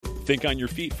Think on your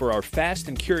feet for our Fast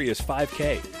and Curious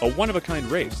 5K, a one-of-a-kind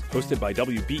race hosted by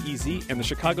WBEZ and the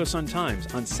Chicago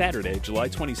Sun-Times on Saturday, July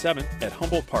 27th at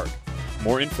Humboldt Park.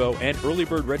 More info and early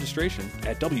bird registration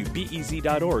at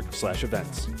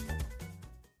wbez.org/events.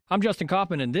 I'm Justin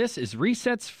Kaufman, and this is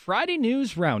Reset's Friday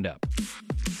News Roundup.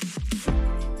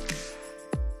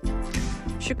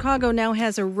 Chicago now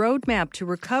has a roadmap to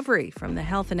recovery from the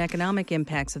health and economic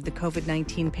impacts of the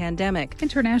COVID-19 pandemic.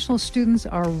 International students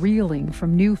are reeling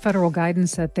from new federal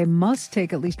guidance that they must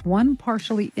take at least one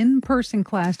partially in-person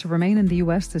class to remain in the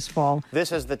U.S. this fall.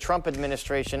 This as the Trump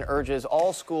administration urges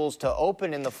all schools to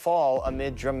open in the fall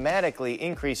amid dramatically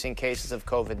increasing cases of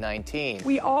COVID-19.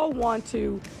 We all want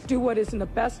to do what is in the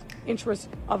best interest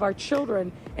of our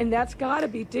children, and that's got to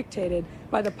be dictated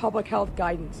by the public health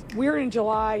guidance. We're in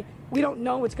July. We don't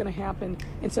know what's going to happen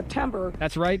in September.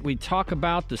 That's right. We talk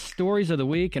about the stories of the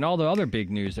week and all the other big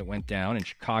news that went down in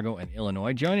Chicago and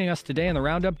Illinois. Joining us today on the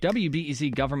Roundup,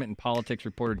 WBEZ government and politics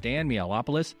reporter Dan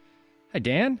Mihalopoulos. Hi,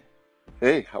 Dan.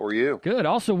 Hey, how are you? Good.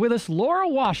 Also with us, Laura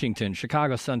Washington,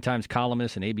 Chicago Sun-Times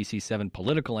columnist and ABC 7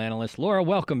 political analyst. Laura,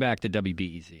 welcome back to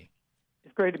WBEZ.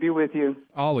 It's great to be with you.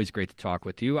 Always great to talk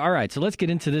with you. All right, so let's get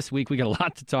into this week. We got a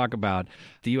lot to talk about.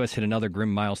 The U.S. hit another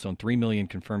grim milestone, 3 million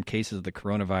confirmed cases of the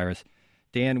coronavirus.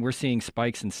 Dan, we're seeing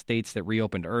spikes in states that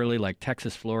reopened early, like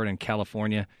Texas, Florida, and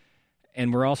California.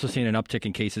 And we're also seeing an uptick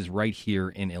in cases right here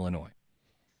in Illinois.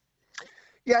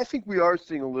 Yeah, I think we are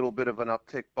seeing a little bit of an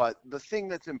uptick, but the thing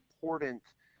that's important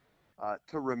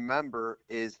to remember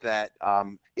is that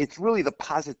it's really the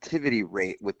positivity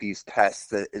rate with these tests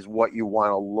that is what you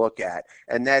want to look at.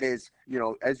 And that is, you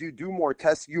know, as you do more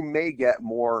tests, you may get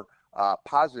more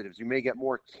positives, you may get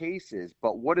more cases,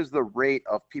 but what is the rate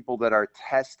of people that are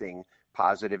testing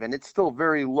positive? And it's still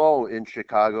very low in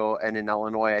Chicago and in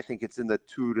Illinois. I think it's in the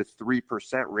 2 to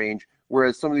 3% range,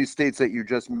 whereas some of these states that you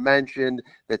just mentioned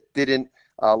that didn't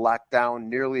lock down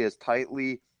nearly as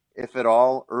tightly, if at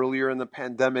all, earlier in the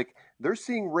pandemic, they're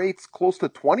seeing rates close to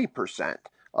 20%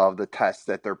 of the tests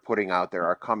that they're putting out there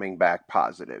are coming back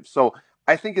positive. So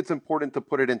I think it's important to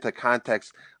put it into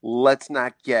context. Let's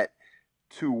not get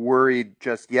too worried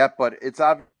just yet, but it's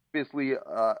obviously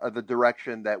the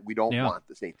direction that we don't want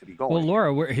the state to be going. Well,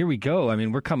 Laura, here we go. I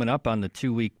mean, we're coming up on the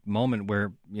 2-week moment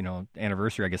where, you know,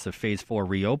 anniversary, I guess, of Phase 4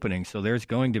 reopening. So there's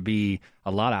going to be a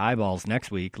lot of eyeballs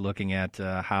next week looking at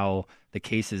how the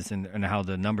cases and how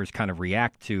the numbers kind of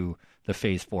react to the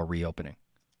Phase 4 reopening.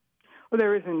 Well,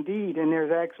 there is indeed, and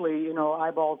there's actually, you know,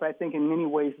 eyeballs, I think, in many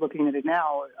ways looking at it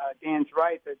now. Dan's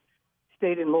right that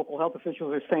state and local health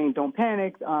officials are saying don't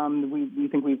panic. We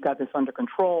think we've got this under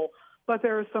control. But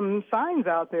there are some signs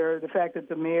out there. The fact that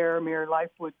the Mayor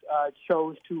Lightfoot,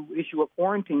 chose to issue a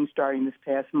quarantine starting this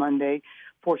past Monday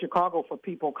for Chicago for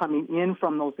people coming in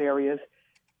from those areas.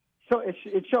 So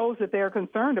it shows that they're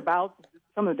concerned about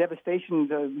some of the devastation,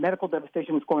 the medical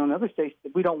devastation that's going on in other states,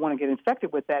 that we don't want to get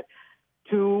infected with that.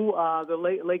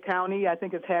 The Lake County, I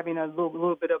think, is having a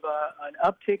little bit of an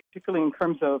uptick, particularly in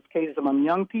terms of cases among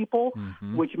young people,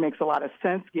 which makes a lot of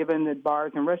sense given that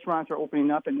bars and restaurants are opening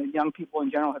up and that young people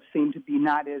in general have seemed to be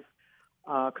not as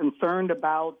concerned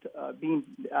about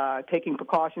taking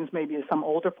precautions maybe as some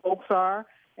older folks are.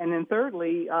 And then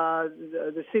thirdly,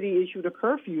 the city issued a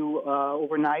curfew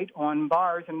overnight on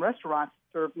bars and restaurants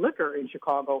to serve liquor in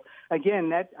Chicago.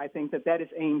 Again, I think that is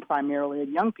aimed primarily at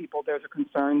young people. There's a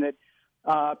concern that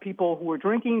people who are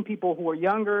drinking, people who are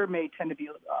younger may tend to be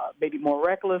maybe more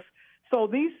reckless. So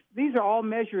these are all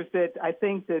measures that I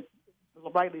think that,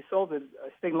 rightly so, that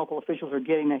state and local officials are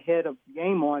getting ahead of the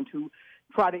game on to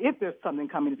try to, if there's something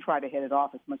coming, to try to head it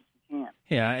off as much as we can.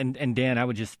 Yeah, and Dan, I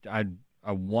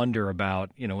wonder about,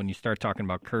 you know, when you start talking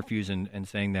about curfews and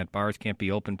saying that bars can't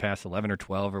be open past 11 or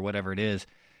 12 or whatever it is,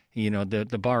 you know,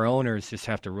 the bar owners just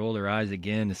have to roll their eyes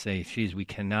again to say, geez, we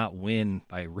cannot win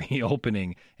by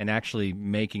reopening and actually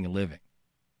making a living.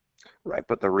 Right,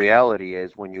 but the reality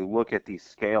is when you look at these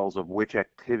scales of which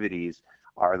activities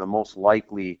are the most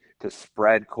likely to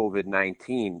spread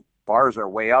COVID-19, bars are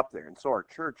way up there, and so are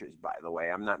churches, by the way.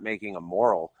 I'm not making a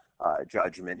moral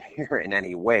judgment here in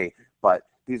any way, but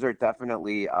these are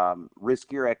definitely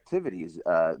riskier activities.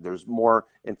 There's more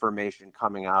information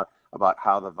coming out about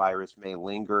how the virus may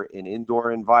linger in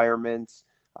indoor environments.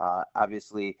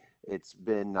 Obviously, it's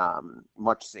been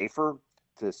much safer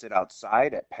to sit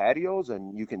outside at patios,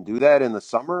 and you can do that in the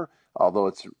summer, although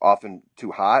it's often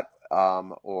too hot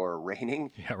or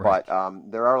raining. Yeah, right. But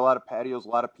there are a lot of patios. A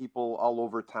lot of people all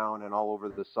over town and all over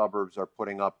the suburbs are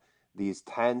putting up these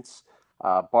tents.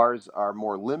 Bars are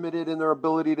more limited in their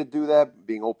ability to do that,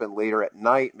 being open later at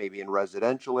night, maybe in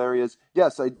residential areas.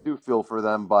 Yes, I do feel for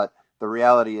them, but the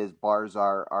reality is bars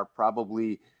are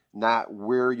probably not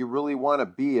where you really want to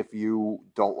be if you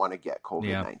don't want to get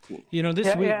COVID-19. Yeah.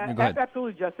 This week. Go ahead.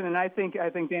 Absolutely, Justin. And I think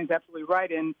Dan's absolutely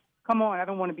right. And come on, I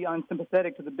don't want to be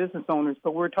unsympathetic to the business owners,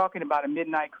 but we're talking about a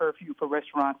midnight curfew for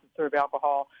restaurants that serve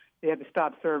alcohol. They had to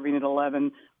stop serving at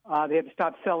 11. They had to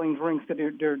stop selling drinks that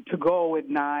are to go at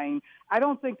 9. I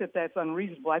don't think that that's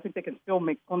unreasonable. I think they can still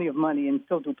make plenty of money and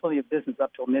still do plenty of business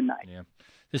up till midnight. Yeah.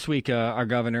 This week, our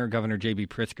Governor J.B.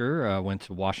 Pritzker, went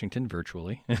to Washington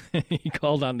virtually. He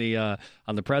called on the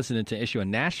president to issue a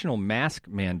national mask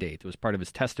mandate. It was part of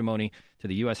his testimony to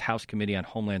the U.S. House Committee on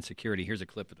Homeland Security. Here's a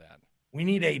clip of that. We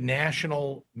need a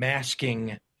national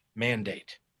masking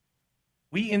mandate.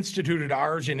 We instituted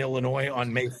ours in Illinois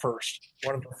on May 1st,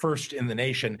 one of the first in the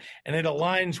nation, and it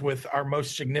aligns with our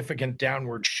most significant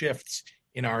downward shifts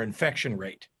in our infection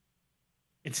rate.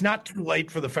 It's not too late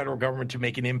for the federal government to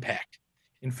make an impact.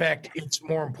 In fact, it's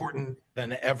more important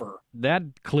than ever.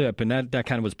 That clip, and that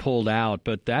kind of was pulled out,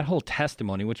 but that whole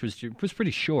testimony, which was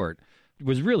pretty short,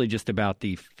 was really just about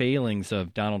the failings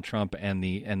of Donald Trump and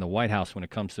the White House when it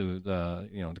comes to the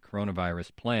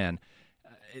coronavirus plan.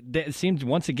 It seems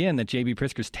once again that J.B.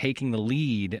 Pritzker's taking the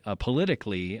lead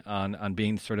politically on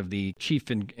being sort of the chief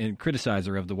and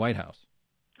criticizer of the White House.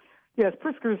 Yes,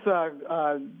 Pritzker's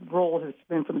role has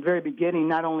been from the very beginning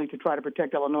not only to try to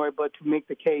protect Illinois, but to make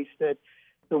the case that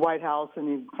the White House and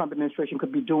the Trump administration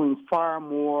could be doing far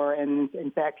more. And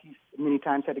in fact, he's many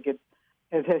times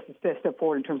has to step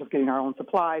forward in terms of getting our own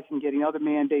supplies and getting other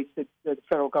mandates that the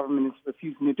federal government is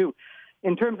refusing to do.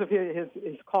 In terms of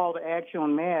his call to action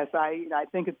on masks, I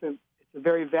think it's a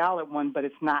very valid one, but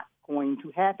it's not going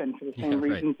to happen for the same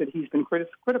reasons that he's been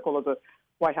critical of the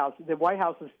White House. The White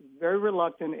House is very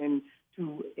reluctant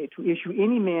to issue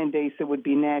any mandates that would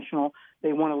be national.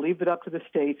 They want to leave it up to the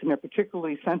states, and they're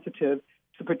particularly sensitive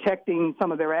to protecting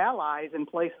some of their allies in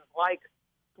places like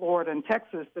Florida and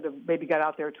Texas that have maybe got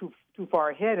out there too far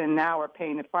ahead and now are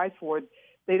paying the price for it.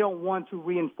 They don't want to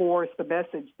reinforce the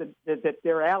message that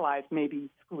their allies maybe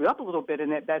screwed up a little bit,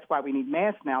 and that's why we need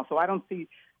masks now. So I don't see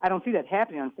that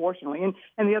happening, unfortunately.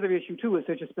 And the other issue too is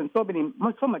there's just been so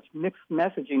much mixed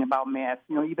messaging about masks.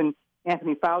 Even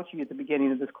Anthony Fauci at the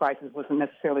beginning of this crisis wasn't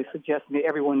necessarily suggesting that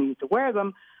everyone needs to wear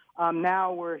them.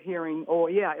 Now we're hearing, oh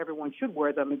yeah, everyone should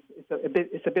wear them.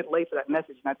 It's a bit late for that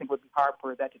message, and I think it would be hard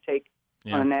for that to take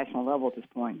on a national level at this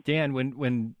point. Dan,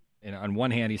 when on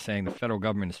one hand he's saying the federal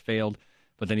government has failed,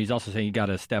 but then he's also saying you got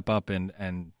to step up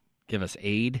and give us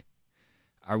aid.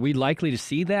 Are we likely to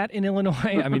see that in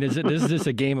Illinois? I mean, is this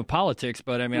a game of politics?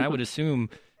 But I mean, I would assume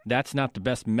that's not the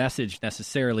best message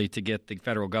necessarily to get the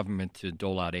federal government to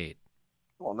dole out aid.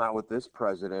 Well, not with this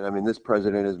president. I mean, this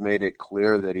president has made it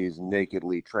clear that he's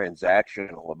nakedly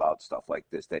transactional about stuff like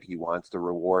this, that he wants to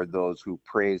reward those who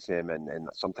praise him and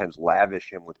sometimes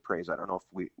lavish him with praise. I don't know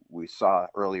if we saw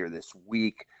earlier this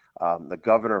week, the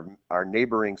governor of our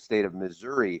neighboring state of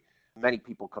Missouri, many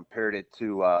people compared it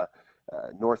to a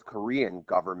North Korean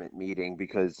government meeting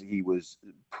because he was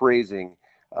praising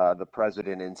the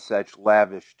president in such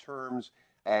lavish terms.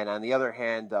 And on the other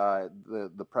hand,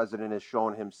 the president has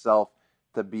shown himself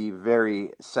to be very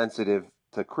sensitive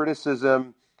to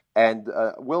criticism and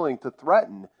willing to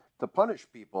threaten to punish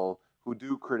people who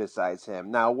do criticize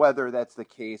him. Now, whether that's the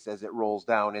case as it rolls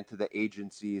down into the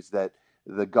agencies that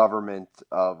the government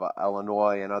of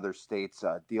Illinois and other states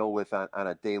deal with on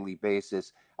a daily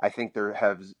basis, I think there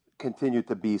has continued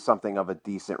to be something of a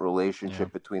decent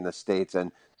relationship between the states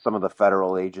and some of the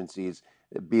federal agencies,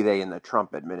 be they in the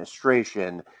Trump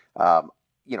administration.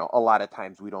 A lot of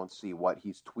times we don't see what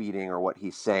he's tweeting or what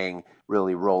he's saying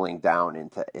really rolling down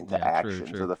into action.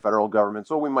 True. So the federal government,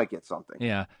 so we might get something.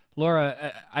 Yeah.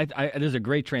 Laura, there's a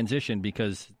great transition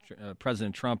because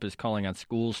President Trump is calling on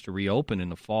schools to reopen in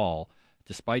the fall,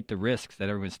 despite the risks that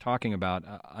everyone's talking about.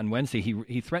 On Wednesday,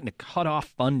 he threatened to cut off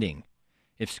funding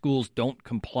if schools don't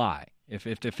comply. If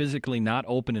they're physically not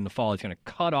open in the fall, he's going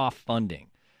to cut off funding.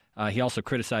 He also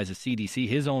criticized the CDC,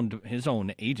 his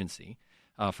own agency,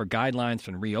 for guidelines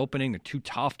for reopening. They're too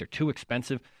tough. They're too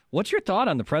expensive. What's your thought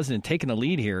on the president taking the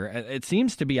lead here? It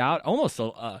seems to be almost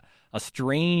a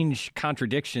strange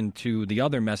contradiction to the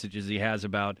other messages he has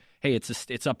about, hey,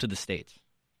 it's up to the states.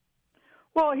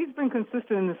 Well, he's been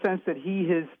consistent in the sense that he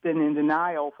has been in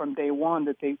denial from day one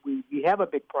that we have a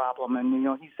big problem. And,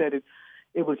 he said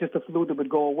it was just a flu that would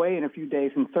go away in a few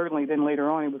days, and certainly then later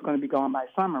on it was going to be gone by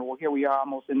summer. Well, here we are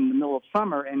almost in the middle of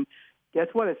summer, and guess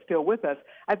what? It's still with us.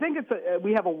 I think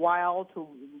we have a while to,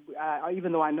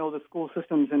 even though I know the school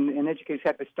systems and educators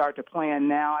have to start to plan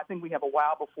now, I think we have a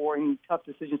while before any tough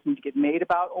decisions need to get made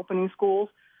about opening schools.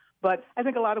 But I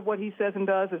think a lot of what he says and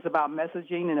does is about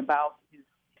messaging and about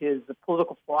his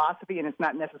political philosophy, and it's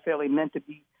not necessarily meant to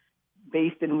be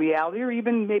based in reality, or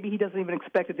even maybe he doesn't even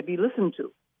expect it to be listened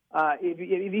to.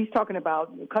 If he's talking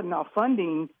about cutting off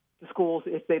funding to schools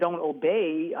if they don't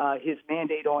obey his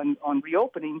mandate on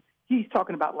reopening, he's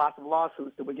talking about lots of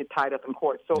lawsuits that would get tied up in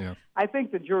court. So I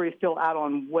think the jury is still out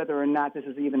on whether or not this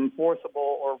is even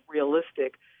enforceable or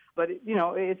realistic. But,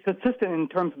 it's consistent in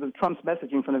terms of Trump's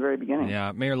messaging from the very beginning.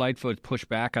 Yeah, Mayor Lightfoot pushed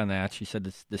back on that. She said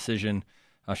this decision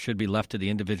should be left to the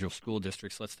individual school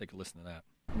districts. Let's take a listen to that.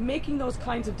 Making those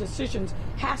kinds of decisions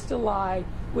has to lie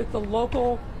with the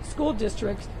local school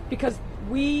districts, because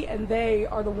we and they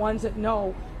are the ones that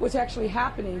know what's actually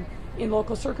happening in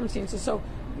local circumstances. So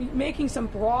making some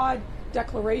broad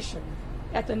declaration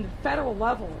at the federal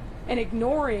level and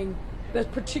ignoring the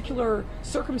particular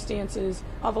circumstances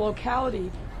of a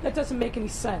locality, that doesn't make any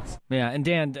sense. Yeah, and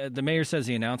Dan, the mayor says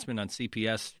the announcement on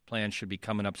CPS plans should be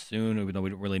coming up soon, even though we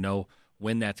don't really know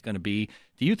when that's going to be.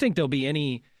 Do you think there'll be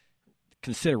any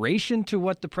consideration to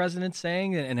what the president's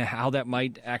saying and how that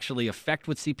might actually affect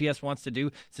what CPS wants to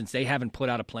do, since they haven't put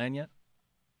out a plan yet?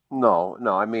 No.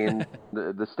 I mean,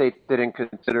 the state didn't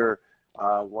consider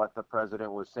what the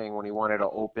president was saying when he wanted to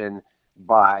open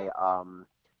by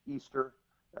Easter.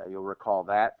 You'll recall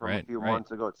that from a few months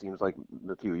ago. It seems like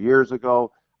a few years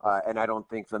ago. And I don't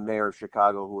think the mayor of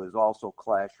Chicago, who has also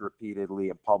clashed repeatedly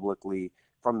and publicly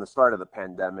from the start of the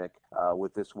pandemic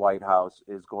with this White House,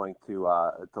 is going to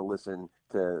listen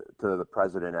to the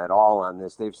president at all on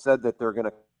this. They've said that they're going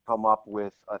to come up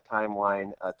with a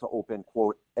timeline to open,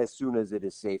 quote, as soon as it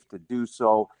is safe to do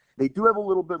so. They do have a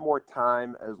little bit more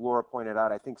time, as Laura pointed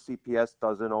out. I think CPS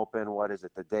doesn't open,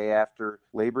 the day after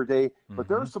Labor Day. Mm-hmm. But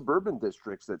there are suburban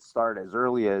districts that start as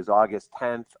early as August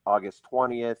 10th, August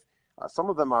 20th.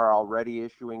 Some of them are already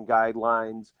issuing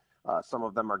guidelines. Some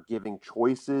of them are giving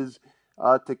choices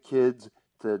to kids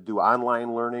to do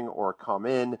online learning or come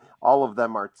in. All of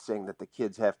them are saying that the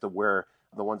kids have to wear,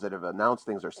 the ones that have announced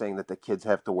things are saying that the kids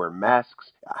have to wear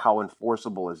masks. How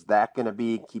enforceable is that going to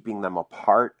be, keeping them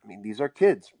apart? I mean, these are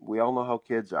kids. We all know how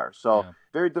kids are. So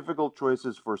very difficult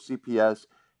choices for CPS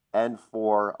and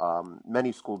for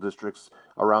many school districts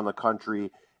around the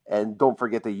country. And don't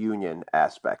forget the union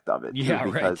aspect of it. Yeah,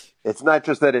 too, because right. It's not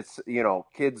just that it's,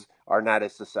 kids are not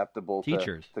as susceptible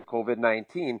to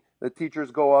COVID-19. The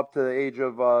teachers go up to the age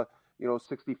of,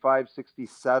 65,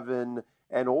 67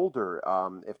 and older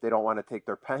if they don't want to take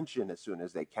their pension as soon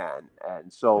as they can.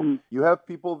 And so you have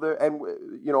people there, and,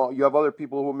 you have other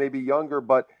people who may be younger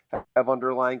but have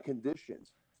underlying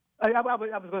conditions. I was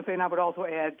going to say, and I would also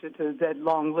add to that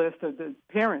long list of the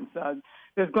parents.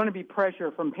 There's going to be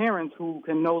pressure from parents who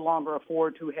can no longer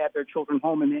afford to have their children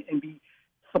home and be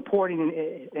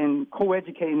supporting and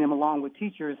co-educating them along with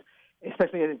teachers,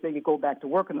 especially as they go back to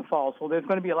work in the fall. So there's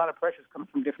going to be a lot of pressures coming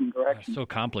from different directions. It's so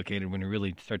complicated when you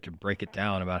really start to break it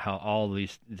down about how all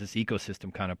this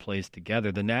ecosystem kind of plays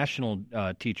together. The National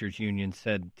Teachers Union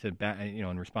said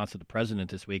in response to the president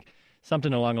this week,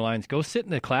 something along the lines, go sit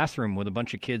in the classroom with a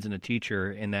bunch of kids and a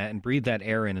teacher and breathe that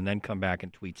air in and then come back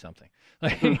and tweet something.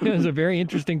 It was a very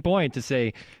interesting point to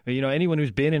say, anyone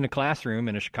who's been in a classroom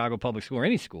in a Chicago public school or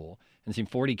any school and seen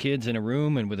 40 kids in a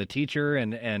room and with a teacher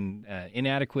and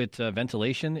inadequate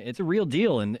ventilation, it's a real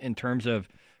deal in terms of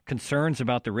concerns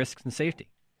about the risks and safety.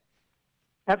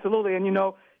 Absolutely. And,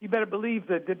 you better believe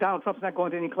that Donald Trump's not going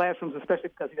to any classrooms, especially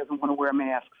because he doesn't want to wear a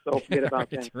mask. So forget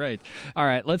about that. Right. All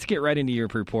right. Let's get right into your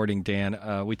reporting,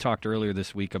 Dan. We talked earlier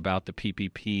this week about the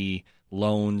PPP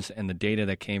loans and the data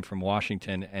that came from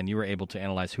Washington, and you were able to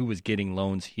analyze who was getting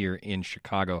loans here in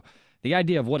Chicago. The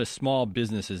idea of what a small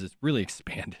business is really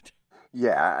expanded.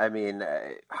 Yeah, I mean,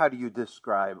 how do you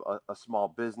describe a small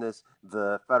business?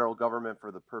 The federal government,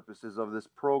 for the purposes of this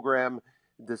program,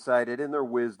 decided in their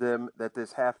wisdom that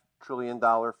this $500 billion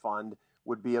fund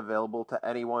would be available to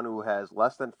anyone who has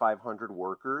less than 500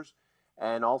 workers.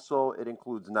 And also it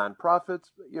includes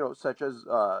nonprofits, such as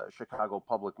Chicago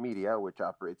Public Media, which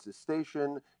operates this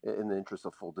station. In the interest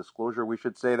of full disclosure, we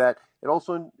should say that. It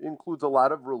also includes a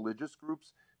lot of religious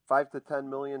groups, $5 to $10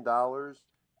 million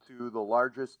to the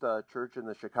largest church in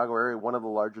the Chicago area, one of the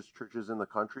largest churches in the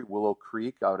country, Willow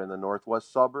Creek, out in the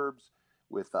northwest suburbs,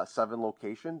 with 7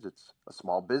 locations. It's a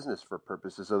small business for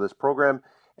purposes of this program.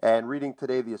 And reading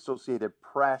today, the Associated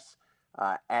Press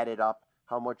added up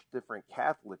how much different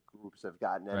Catholic groups have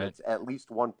gotten, and it's at least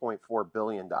 $1.4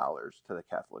 billion to the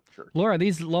Catholic Church. Laura,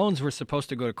 these loans were supposed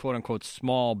to go to quote-unquote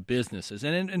small businesses,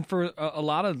 and for a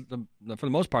lot of them, for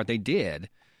the most part, they did.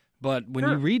 But when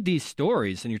you read these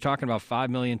stories, and you're talking about $5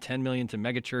 million, $10 million to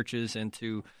mega churches and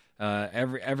to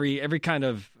every kind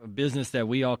of business that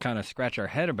we all kind of scratch our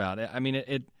head about, I mean,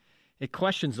 it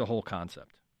questions the whole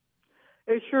concept.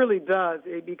 It surely does,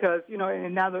 because,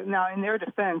 and now in their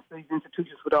defense, these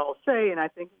institutions would all say, and I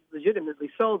think legitimately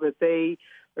so, that they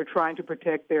are trying to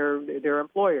protect their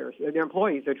employers, their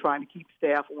employees. They're trying to keep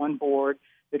staff on board.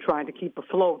 They're trying to keep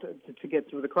afloat to get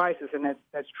through the crisis, and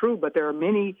that's true. But there are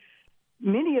many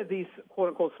of these quote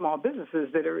unquote small businesses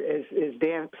that are, as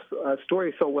Dan's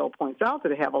story so well points out,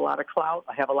 that have a lot of clout,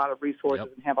 have a lot of resources,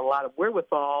 and have a lot of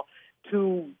wherewithal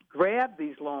to grab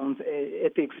these loans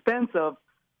at the expense of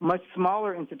much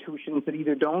smaller institutions that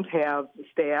either don't have the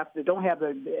staff, that don't have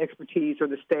the expertise or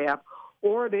the staff,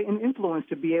 or the influence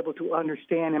to be able to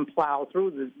understand and plow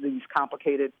through these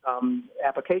complicated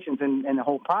applications and the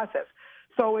whole process.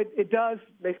 So it does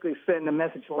basically send a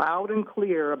message loud and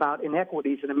clear about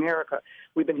inequities in America.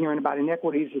 We've been hearing about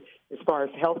inequities as far as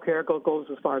health care goes,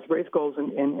 as far as race goes,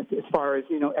 and as far as,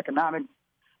 economic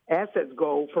assets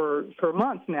go for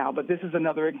months now. But this is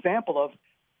another example of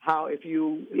how if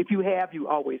you have, you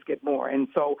always get more. And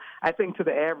so I think to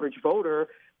the average voter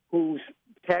whose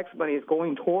tax money is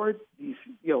going toward these,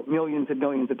 millions and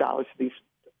millions of dollars to these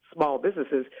small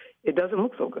businesses, it doesn't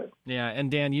look so good. Yeah,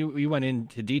 and Dan, you went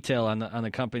into detail on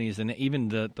the companies and even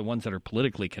the ones that are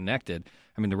politically connected.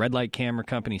 I mean, the red light camera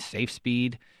company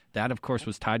SafeSpeed, that of course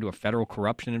was tied to a federal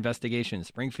corruption investigation in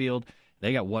Springfield.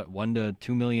 They got $1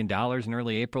 to $2 million in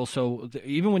early April. So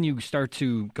even when you start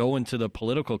to go into the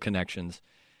political connections,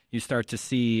 you start to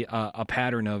see a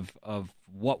pattern of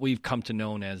what we've come to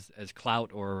know as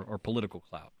clout or political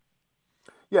clout.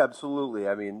 Yeah, absolutely.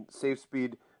 I mean,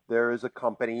 SafeSpeed, there is a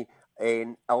company,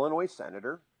 an Illinois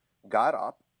senator got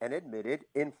up and admitted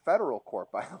in federal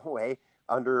court, by the way,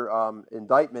 under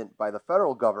indictment by the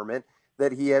federal government,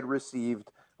 that he had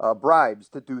received bribes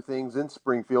to do things in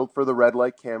Springfield for the red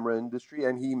light camera industry,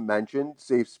 and he mentioned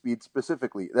SafeSpeed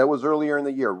specifically. That was earlier in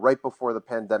the year, right before the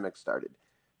pandemic started.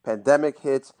 Pandemic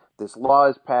hits, this law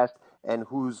is passed, and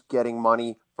who's getting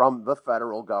money from the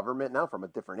federal government? Now from a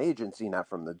different agency, not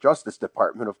from the Justice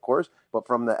Department, of course, but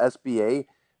from the SBA,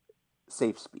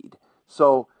 SafeSpeed.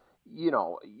 So,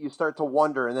 you start to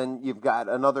wonder, and then you've got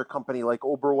another company like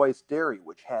Oberweis Dairy,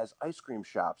 which has ice cream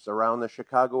shops around the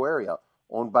Chicago area,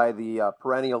 owned by the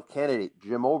perennial candidate,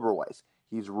 Jim Oberweis.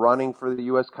 He's running for the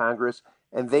U.S. Congress,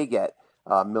 and they get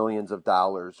millions of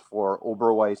dollars for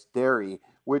Oberweis Dairy,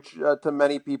 which to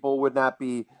many people would not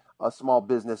be a small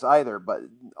business either, but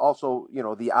also,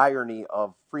 the irony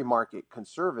of free market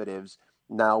conservatives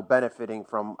now benefiting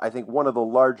from, I think, one of the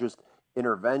largest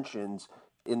interventions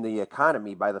in the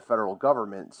economy by the federal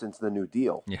government since the New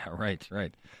Deal. Yeah, right.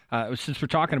 Since we're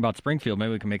talking about Springfield,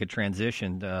 maybe we can make a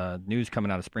transition. News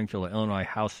coming out of Springfield, Illinois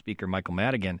House Speaker Michael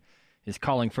Madigan is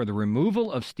calling for the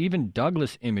removal of Stephen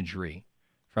Douglas imagery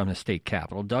from the state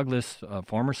capitol. Douglas, a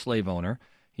former slave owner,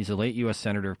 he's a late U.S.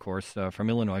 senator, of course, from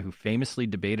Illinois, who famously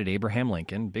debated Abraham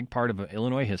Lincoln. Big part of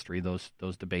Illinois history, those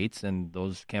debates and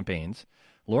those campaigns.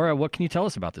 Laura, what can you tell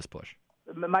us about this push?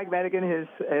 Mike Madigan has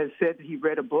said that he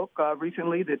read a book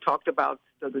recently that talked about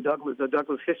the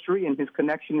Douglas history and his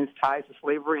connection, his ties to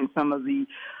slavery, and some of the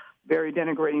very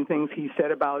denigrating things he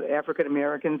said about African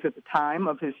Americans at the time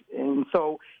of his. And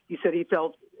so he said he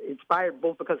felt inspired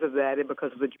both because of that and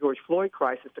because of the George Floyd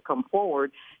crisis to come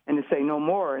forward and to say no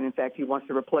more. And in fact, he wants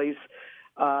to replace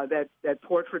that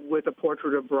portrait with a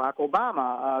portrait of Barack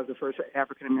Obama, the first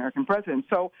African American president.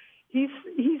 So he's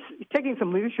taking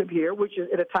some leadership here, which is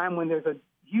at a time when there's a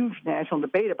huge national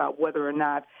debate about whether or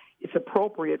not it's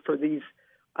appropriate for these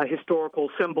historical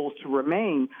symbols to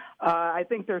remain. I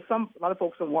think there's a lot of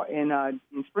folks in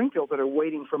Springfield that are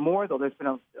waiting for more, though. There's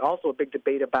been also a big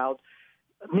debate about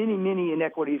many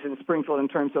inequities in Springfield in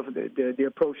terms of the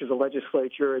approach of the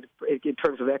legislature, in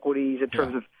terms of equities, in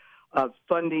terms of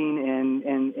funding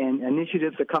and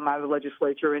initiatives that come out of the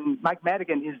legislature. And Mike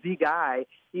Madigan is the guy.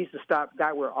 He's the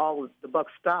guy where all the buck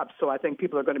stops. So I think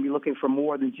people are going to be looking for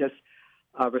more than just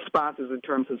responses in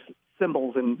terms of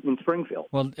symbols in Springfield.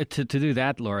 Well, to do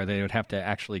that, Laura, they would have to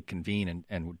actually convene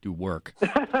and do work.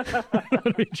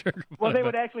 Well, they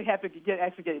would actually have to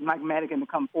get Mike Madigan to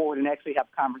come forward and actually have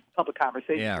public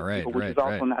conversations with people, which is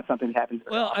also not something that happens.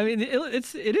 Well, I mean,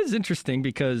 it is interesting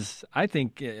because I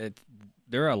think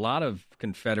there are a lot of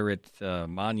Confederate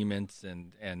monuments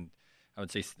and I would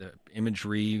say the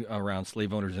imagery around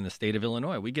slave owners in the state of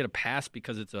Illinois. We get a pass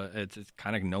because it's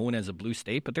kind of known as a blue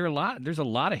state, but there's a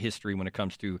lot of history when it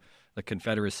comes to the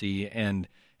Confederacy and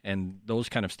those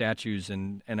kind of statues.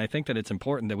 And I think that it's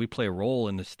important that we play a role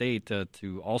in the state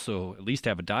to also at least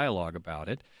have a dialogue about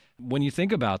it. When you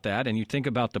think about that and you think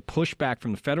about the pushback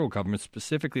from the federal government,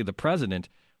 specifically the president,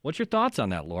 what's your thoughts on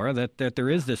that, Laura, that there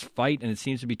is this fight and it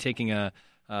seems to be taking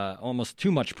almost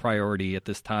too much priority at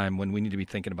this time when we need to be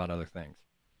thinking about other things?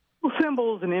 Well,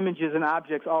 symbols and images and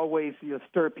objects always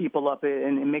stir people up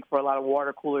and make for a lot of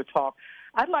water cooler talk.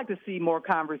 I'd like to see more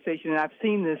conversation, and I've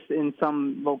seen this in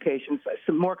some locations,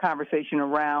 some more conversation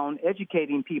around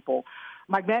educating people.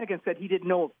 Mike Madigan said he didn't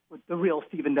know the real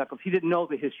Stephen Duckworth. He didn't know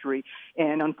the history,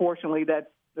 and unfortunately that's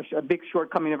a big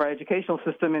shortcoming of our educational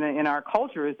system in our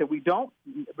culture is that we don't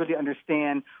really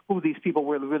understand who these people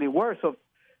really were.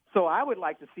 So I would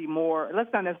like to see more. Let's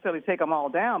not necessarily take them all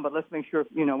down, but let's make sure,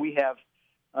 we have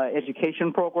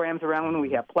education programs around them.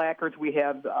 We have placards. We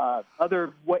have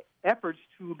other efforts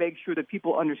to make sure that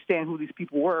people understand who these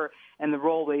people were and the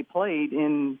role they played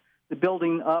in the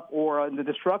building up or the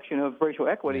destruction of racial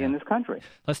equity in this country.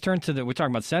 Let's turn to we're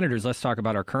talking about senators. Let's talk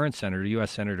about our current senator,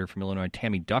 U.S. Senator from Illinois,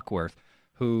 Tammy Duckworth,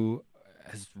 who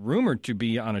is rumored to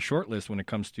be on a short list when it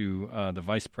comes to the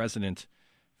vice president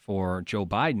for Joe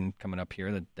Biden coming up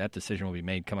here. That decision will be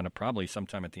made coming up probably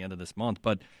sometime at the end of this month.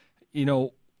 But,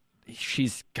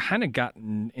 she's kind of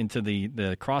gotten into the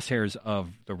crosshairs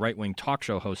of the right-wing talk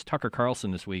show host Tucker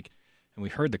Carlson this week, and we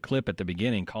heard the clip at the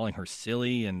beginning calling her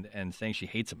silly and saying she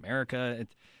hates America.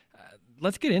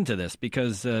 Let's get into this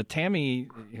because Tammy,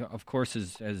 of course,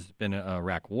 has been a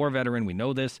Iraq War veteran. We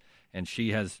know this, and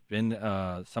she has been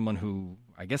someone who,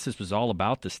 I guess this was all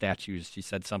about the statues. She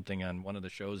said something on one of the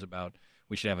shows about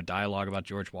we should have a dialogue about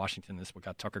George Washington. This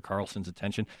got Tucker Carlson's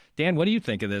attention. Dan, what do you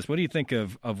think of this? What do you think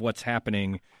of what's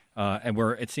happening and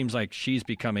where it seems like she's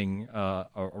becoming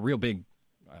a real big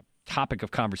topic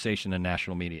of conversation in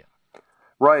national media?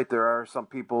 Right. There are some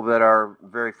people that are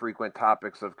very frequent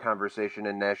topics of conversation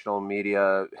in national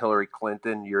media. Hillary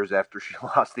Clinton, years after she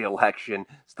lost the election,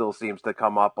 still seems to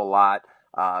come up a lot.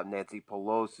 Nancy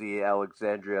Pelosi,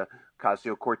 Alexandria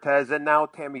Ocasio-Cortez, and now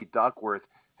Tammy Duckworth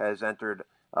has entered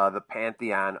the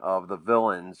pantheon of the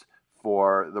villains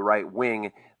for the right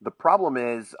wing. The problem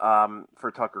is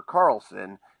for Tucker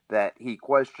Carlson that he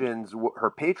questions her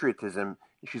patriotism.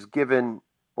 She's given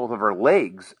both of her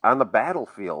legs on the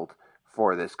battlefield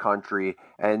for this country,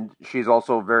 and she's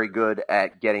also very good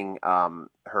at getting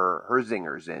her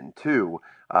zingers in too,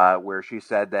 where she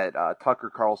said that Tucker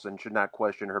Carlson should not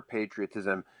question her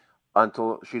patriotism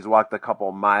until she's walked a couple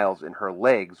of miles in her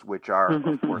legs, which are,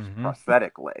 of course,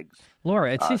 prosthetic legs.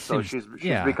 Laura, it just so seems,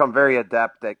 she's become very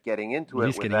adept at getting into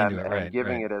it with them and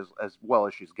giving it as well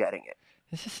as she's getting it.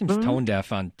 This just seems tone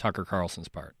deaf on Tucker Carlson's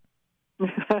part.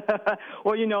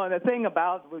 Well, the thing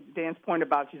about Dan's point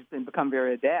about she's become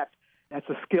very adept, that's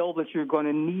a skill that you're going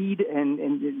to need and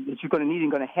that you're going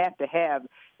to have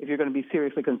if you're going to be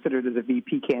seriously considered as a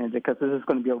VP candidate, because this is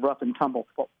going to be a rough and tumble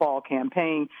fall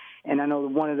campaign. And I know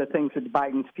one of the things that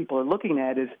Biden's people are looking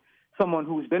at is someone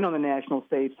who's been on the national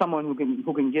stage, someone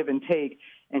who can give and take,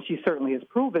 and she certainly has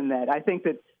proven that. I think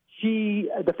that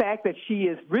the fact that she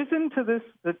has risen to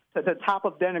the top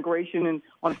of denigration and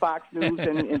on Fox News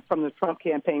and from the Trump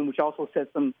campaign, which also said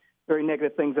some very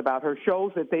negative things about her,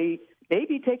 shows that they may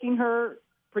be taking her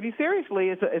pretty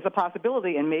seriously as a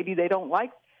possibility, and maybe they don't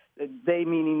like, they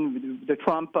meaning the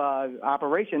Trump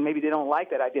operation, maybe they don't like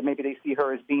that idea. Maybe they see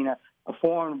her as being a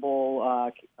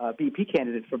formidable VP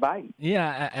candidate for Biden.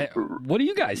 Yeah. What do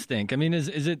you guys think? I mean, is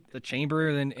it the chamber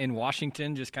in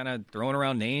Washington just kind of throwing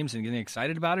around names and getting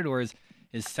excited about it, or is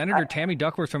Senator Tammy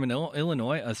Duckworth from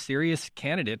Illinois a serious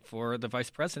candidate for the vice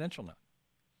presidential now?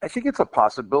 I think it's a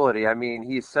possibility. I mean,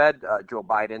 he said, Joe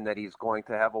Biden, that he's going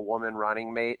to have a woman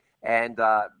running mate, and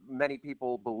many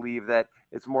people believe that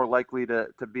it's more likely to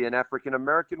be an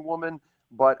African-American woman,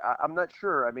 but I'm not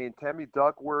sure. I mean, Tammy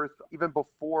Duckworth, even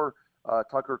before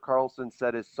Tucker Carlson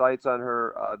set his sights on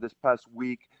her this past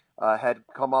week, had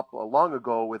come up long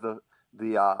ago with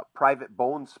the private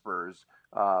bone spurs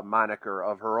moniker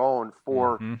of her own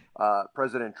for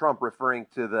President Trump, referring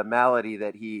to the malady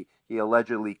that he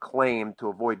allegedly claimed to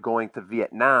avoid going to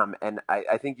Vietnam. And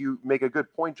I think you make a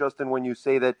good point, Justin, when you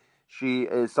say that she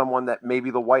is someone that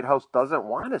maybe the White House doesn't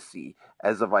want to see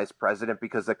as a vice president,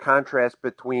 because the contrast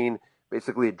between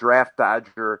basically a draft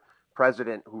dodger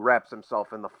president who wraps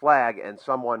himself in the flag and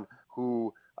someone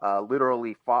who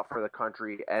literally fought for the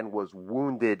country and was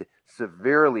wounded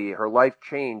severely, her life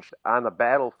changed on the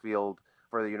battlefield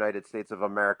for the United States of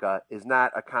America, is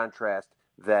not a contrast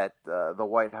that the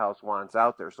White House wants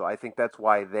out there. So I think that's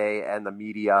why they and the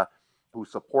media who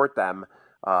support them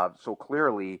so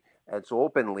clearly and so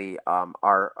openly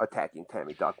are attacking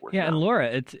Tammy Duckworth. Yeah, now. And Laura,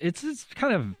 it's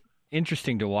kind of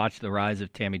interesting to watch the rise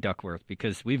of Tammy Duckworth,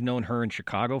 because we've known her in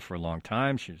Chicago for a long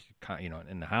time. She was,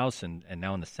 in the House and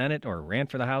now in the Senate, or ran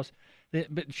for the House.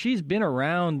 But she's been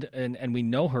around, and we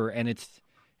know her, and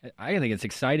I think it's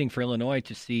exciting for Illinois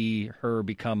to see her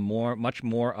become much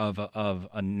more of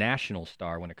a national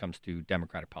star when it comes to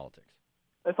Democratic politics.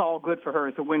 it's all good for her.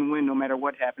 It's a win-win no matter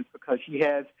what happens, because she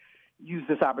has used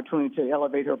this opportunity to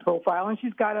elevate her profile, and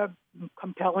she's got a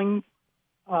compelling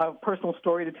personal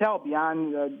story to tell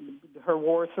beyond her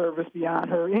war service, beyond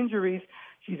her injuries.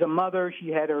 She's a mother. She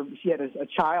had a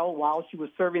child while she was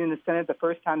serving in the Senate, the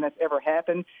first time that's ever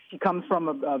happened. She comes from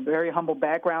a very humble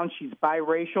background. She's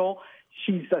biracial.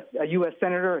 She's a U.S.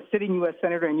 senator, a sitting U.S.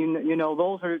 senator, and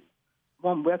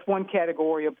that's one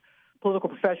category of political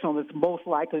professional that's most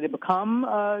likely to become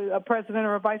a president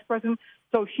or a vice president.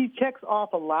 So she checks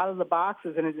off a lot of the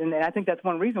boxes, and I think that's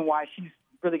one reason why she's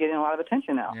really getting a lot of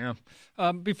attention now.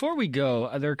 Yeah. Before we go,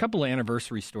 there are a couple of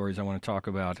anniversary stories I want to talk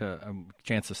about.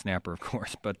 Chance the Snapper, of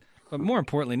course, but more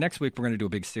importantly, next week we're going to do a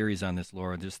big series on this,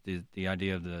 Laura, just the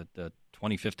idea of the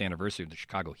 25th anniversary of the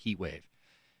Chicago heat wave.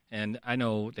 And I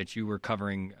know that you were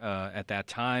covering at that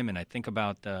time, and I think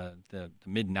about the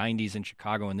mid-'90s in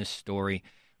Chicago and this story.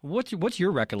 What's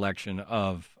your recollection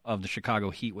of the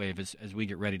Chicago heat wave as we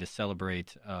get ready to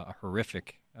celebrate a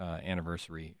horrific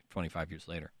anniversary 25 years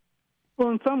later? Well,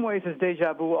 in some ways, it's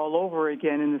deja vu all over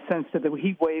again, in the sense that the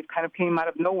heat wave kind of came out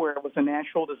of nowhere. It was a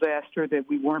natural disaster that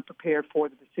we weren't prepared for,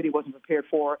 that the city wasn't prepared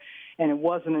for, and it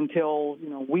wasn't until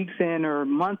weeks in or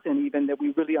months in even that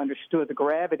we really understood the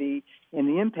gravity and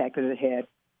the impact that it had.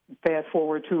 Fast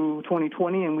forward to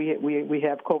 2020, and we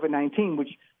have COVID-19, which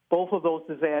both of those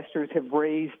disasters have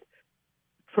raised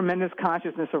tremendous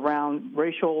consciousness around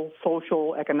racial,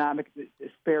 social, economic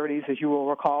disparities. As you will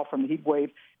recall from the heat wave,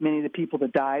 many of the people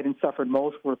that died and suffered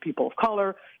most were people of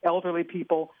color, elderly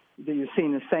people. You're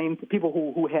seeing the same people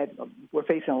who were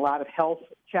facing a lot of health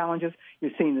challenges.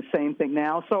 You're seeing the same thing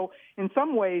now. So in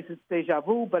some ways it's deja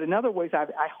vu, but in other ways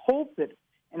I hope that,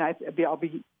 and I'll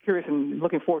be curious and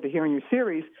looking forward to hearing your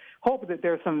series, hope that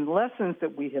there are some lessons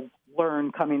that we have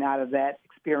learned coming out of that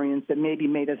experience that maybe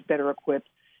made us better equipped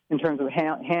in terms of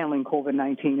handling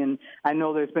COVID-19. And I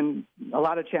know there's been a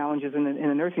lot of challenges in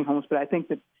the nursing homes, but I think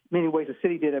that in many ways the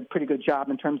city did a pretty good job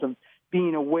in terms of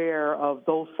being aware of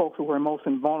those folks who were most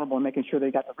vulnerable and making sure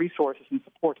they got the resources and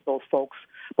support to those folks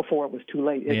before it was too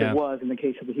late, as it was in the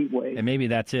case of the heat wave. And maybe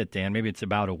that's it, Dan. Maybe it's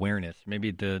about awareness.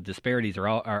 Maybe the disparities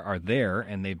are there,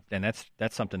 and that's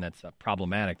something that's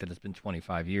problematic that has been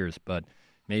 25 years. But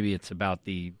maybe it's about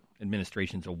the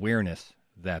administration's awareness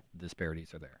that the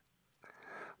disparities are there.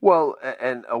 Well,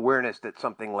 and awareness that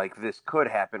something like this could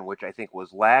happen, which I think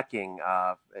was lacking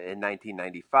in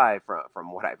 1995,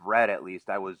 from what I've read at least.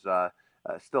 I was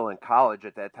still in college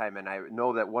at that time, and I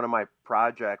know that one of my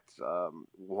projects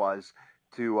was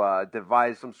to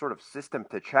devise some sort of system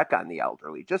to check on the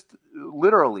elderly, just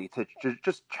literally to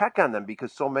just check on them,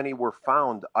 because so many were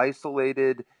found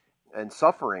isolated and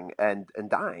suffering and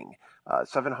dying.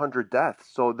 700 deaths.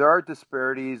 So there are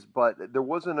disparities, but there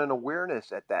wasn't an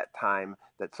awareness at that time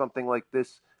that something like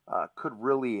this could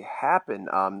really happen.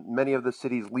 Many of the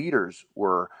city's leaders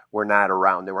were not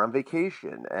around. They were on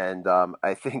vacation. And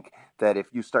I think that if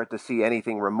you start to see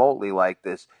anything remotely like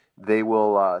this, they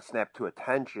will snap to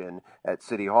attention at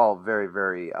City Hall very,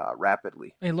 very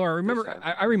rapidly. Hey, Laura,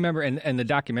 I remember, and the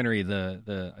documentary,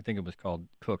 the I think it was called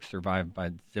Cook, Survived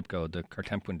by Zip Code, the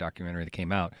Kartemquin documentary that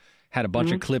came out, had a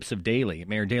bunch of clips of Daley,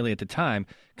 Mayor Daley at the time,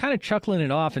 kind of chuckling it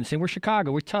off and saying, we're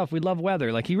Chicago, we're tough, we love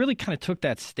weather. Like, he really kind of took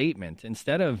that statement.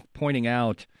 Instead of pointing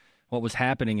out what was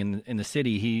happening in the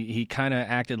city, he kind of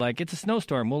acted like, it's a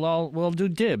snowstorm, we'll do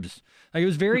dibs. Like, it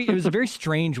was a very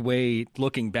strange way,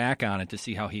 looking back on it, to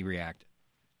see how he reacted.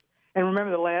 And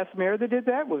remember, the last mayor that did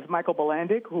that was Michael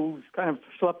Bilandic, who's kind of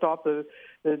slept off the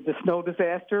snow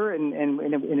disaster, and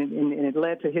it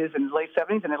led to his, in the late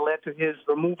 70s, and it led to his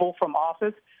removal from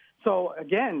office. So,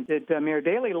 again, did Mayor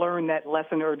Daley learn that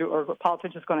lesson, or are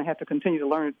politicians going to have to continue to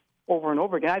learn it over and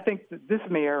over again? I think that this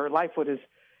mayor, Lightfoot, has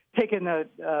taken the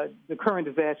current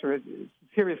disaster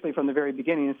seriously from the very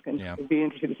beginning. It's going to be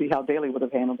interesting to see how Daley would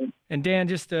have handled it. And Dan,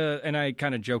 just and I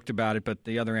kind of joked about it, but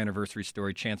the other anniversary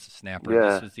story, Chance the Snapper,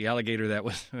 this was the alligator that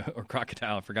was, or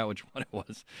crocodile, I forgot which one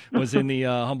it was in the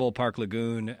Humboldt Park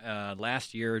Lagoon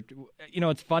last year. You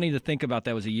know, it's funny to think about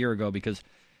that was a year ago, because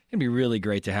it'd be really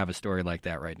great to have a story like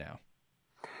that right now.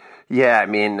 Yeah, I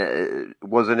mean,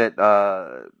 wasn't it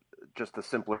just a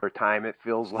simpler time? It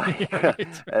feels like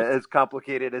as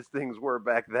complicated as things were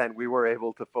back then, we were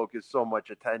able to focus so much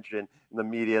attention in the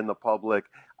media and the public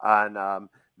on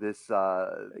this,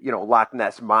 Loch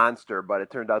Ness monster, but it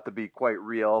turned out to be quite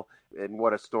real. And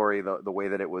what a story, the way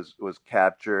that it was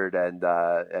captured,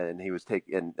 and he was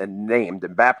taken and named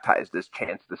and baptized as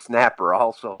Chance the Snapper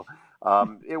also.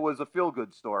 It was a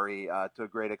feel-good story to a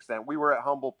great extent. We were at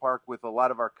Humboldt Park with a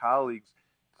lot of our colleagues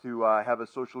to have a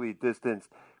socially distanced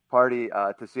party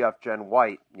to see off Jen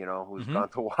White, who's gone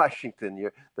to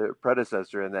Washington, the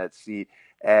predecessor in that seat.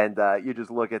 And you just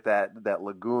look at that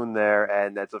lagoon there,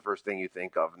 and that's the first thing you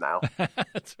think of now.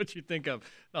 That's what you think of.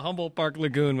 The Humboldt Park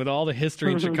Lagoon, with all the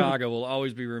history in Chicago, will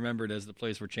always be remembered as the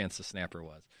place where Chance the Snapper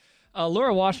was.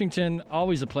 Laura Washington,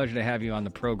 always a pleasure to have you on the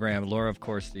program. Laura, of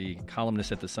course, the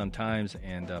columnist at the Sun-Times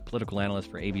and political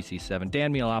analyst for ABC7.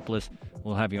 Dan Mihalopoulos,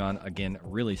 we'll have you on again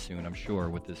really soon, I'm sure,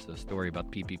 with this story about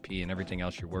PPP and everything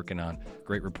else you're working on.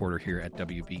 Great reporter here at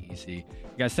WBEZ. You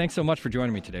guys, thanks so much for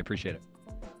joining me today. Appreciate it.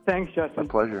 Thanks, Justin.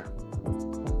 My pleasure.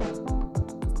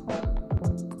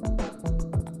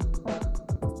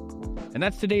 And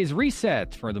that's today's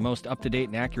Reset. For the most up-to-date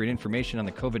and accurate information on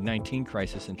the COVID-19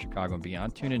 crisis in Chicago and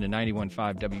beyond, tune in to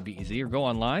 91.5 WBEZ or go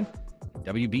online,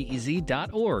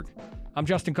 WBEZ.org. I'm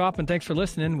Justin Kaufman. Thanks for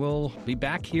listening. We'll be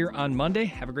back here on Monday.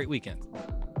 Have a great weekend.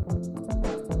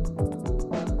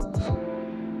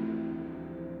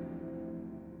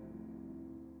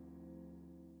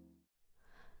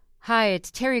 Hi, it's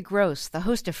Terry Gross, the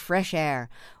host of Fresh Air.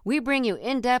 We bring you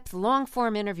in-depth,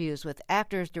 long-form interviews with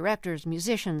actors, directors,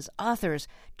 musicians, authors,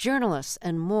 journalists,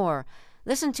 and more.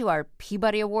 Listen to our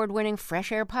Peabody Award-winning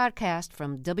Fresh Air podcast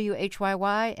from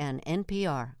WHYY and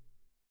NPR.